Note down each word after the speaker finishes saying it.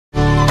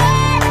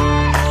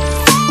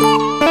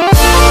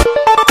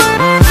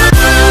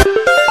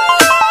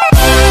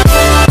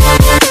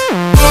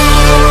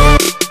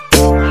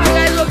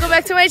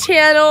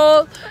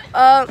channel.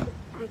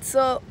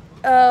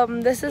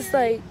 This is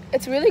like,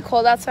 it's really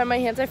cold outside. My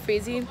hands are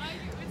freezing.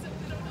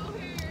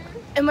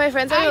 And my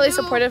friends are really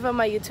supportive of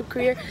my YouTube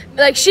career.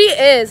 Like, she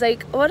is.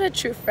 Like, what a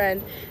true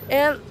friend.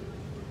 And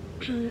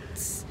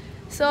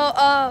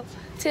so,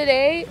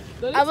 today,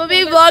 I'm going to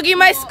be vlogging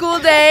my school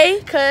day.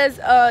 Because,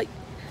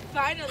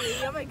 finally,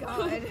 oh my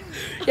god.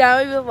 yeah,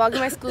 I'm going to be vlogging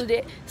my school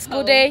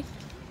day.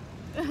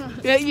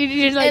 Yeah,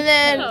 you're like, And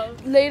then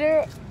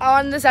later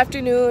on this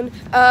afternoon,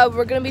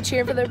 we're going to be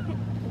cheering for the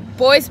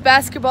boys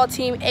basketball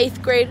team,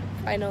 8th grade,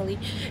 finally.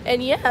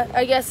 And yeah,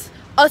 I guess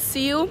I'll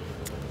see you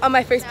on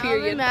my first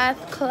period.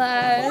 Math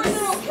class.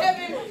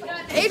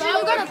 Adrian,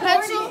 we got a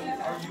pencil.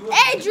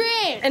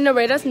 Adrian! And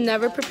Noreda's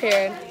never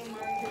prepared.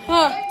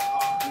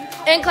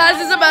 And class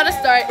is about to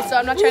start, so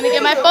I'm not trying to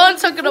get my phone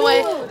taken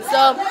away.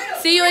 So,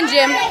 see you in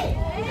gym.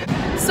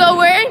 So,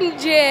 we're in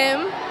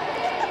gym.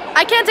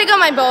 I can't take out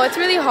my bow. It's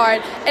really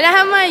hard. And I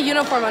have my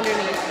uniform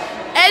underneath.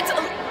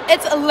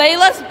 It's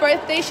Layla's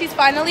birthday. She's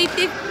finally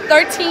 13.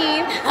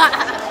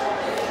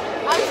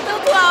 I'm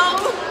still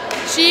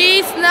 12.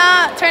 She's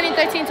not turning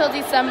 13 till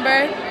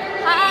December.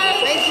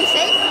 Hi. Wait, you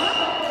say?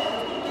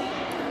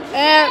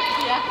 And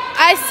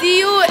I see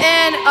you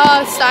in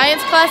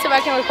science class if I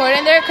can record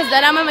in there, because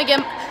then I'm gonna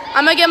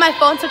get my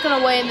phone taken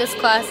away in this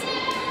class.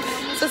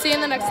 So see you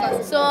in the next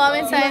class. So I'm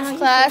in science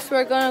class.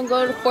 We're gonna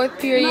go to 4th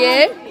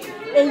period.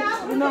 You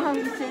know how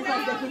he says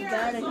like that he's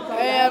bad and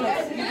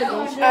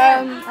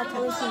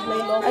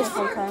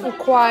I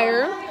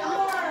choir.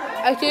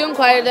 I see in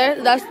choir there.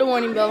 That's the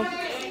warning bell.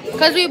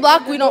 Because we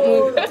block, we don't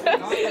move.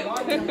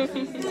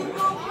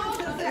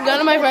 None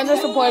of my friends are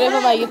supportive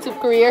of my YouTube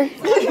career.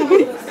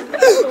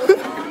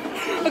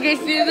 Okay,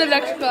 see you in the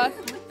next class.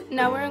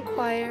 Now we're in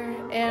choir,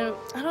 and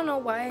I don't know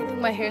why I think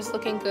my hair is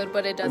looking good,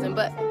 but it doesn't.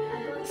 But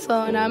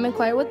so now I'm in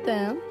choir with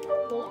them.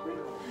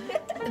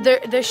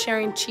 They're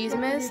sharing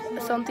chismes,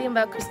 something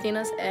about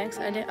Christina's ex.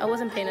 I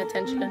wasn't paying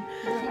attention.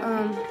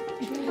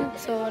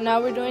 So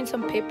now we're doing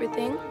some paper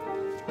thing.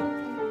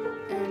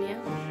 And yeah.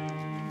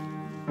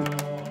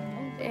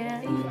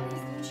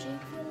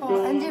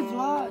 and they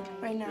vlog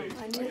right now.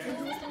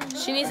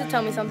 She needs to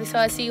tell me something, so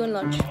I see you in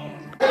lunch.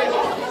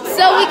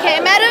 So we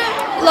came at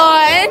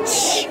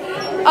lunch.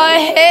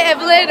 Hey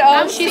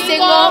Evelyn, she's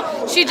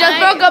single. She just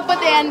broke up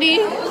with Andy.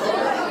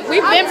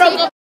 We've been broke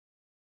up.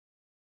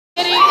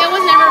 It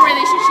was never a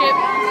relationship.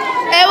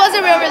 It was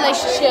a real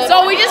relationship.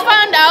 So we just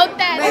found out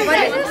that.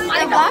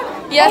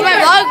 Yes, my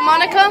vlog,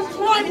 Monica.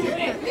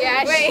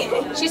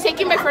 Yeah, she's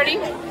taking my Freddie.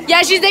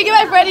 Yeah, she's taking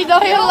my Freddie.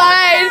 Don't even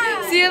lie.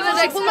 See you in the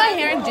next. I pull my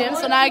hair in gym,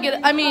 so now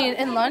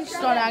in lunch,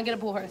 so now I get to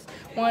pull hers.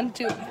 1,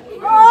 2.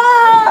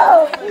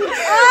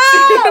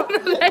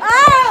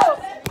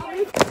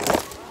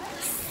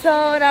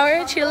 So now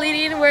we're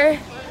cheerleading.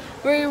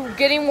 We're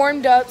getting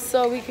warmed up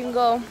so we can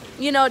go,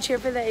 cheer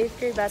for the 8th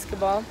grade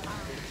basketball.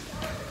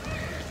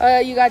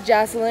 You got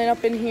Jocelyn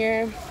up in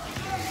here.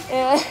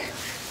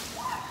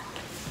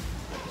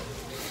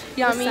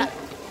 Yummy,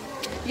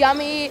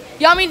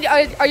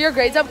 are your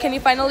grades up? Can you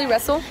finally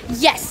wrestle?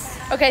 Yes.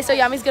 Okay, so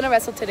Yami's gonna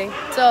wrestle today.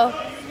 So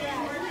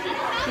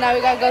now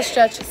we gotta go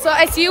stretch. So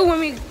I see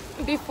you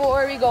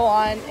before we go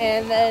on,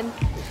 and then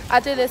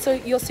after this, so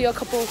you'll see a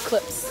couple of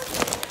clips.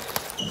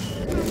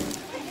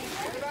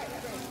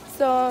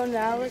 So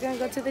now we're gonna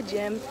go to the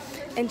gym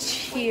and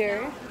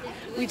cheer.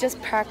 We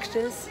just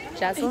practiced.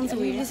 Jocelyn's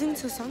weird. Listen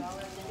to some.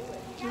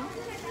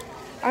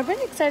 I've been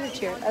excited to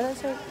cheer. It's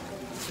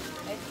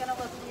gonna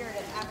look weird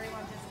if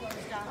everyone just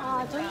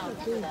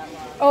goes down.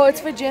 Oh, it's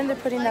for gym. They're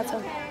putting that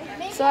song.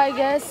 So I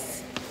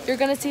guess you're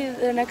gonna see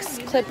the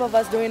next clip of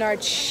us doing our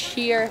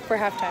cheer for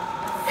halftime.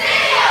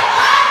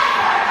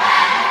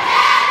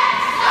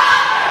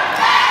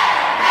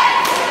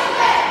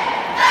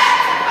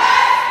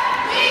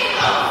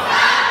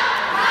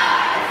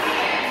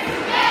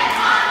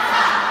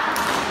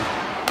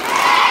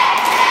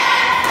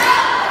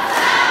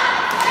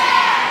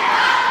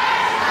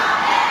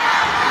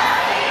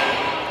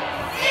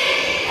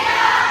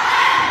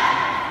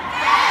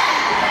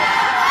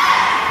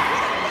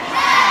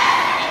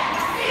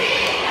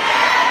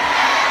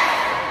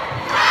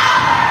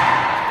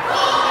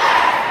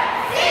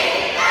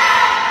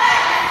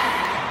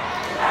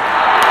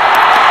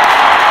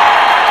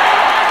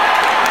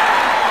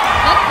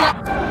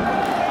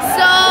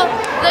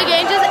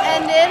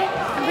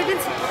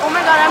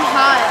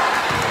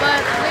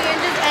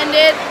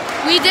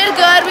 We did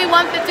good. We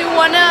won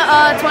 51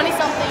 to 20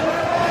 something.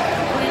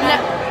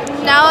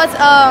 Now it's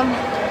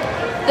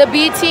the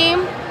B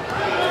team.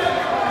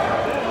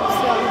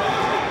 So,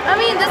 I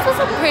mean, this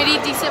was a pretty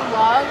decent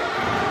vlog.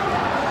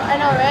 I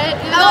know, right?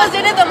 I was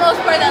in it the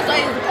most part. That's why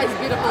it's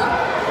beautiful.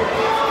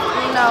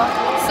 No.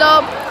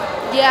 So,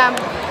 yeah.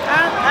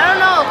 I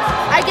don't know.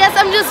 I guess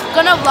I'm just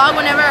gonna vlog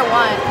whenever I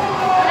want.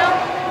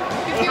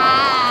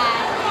 Hi.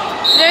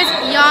 There's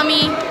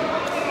Yami.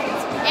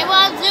 It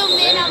won't zoom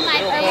in on my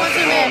face. It won't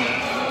zoom in.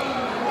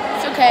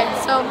 It's okay.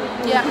 So,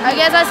 yeah. I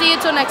guess I'll see you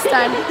till next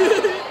time.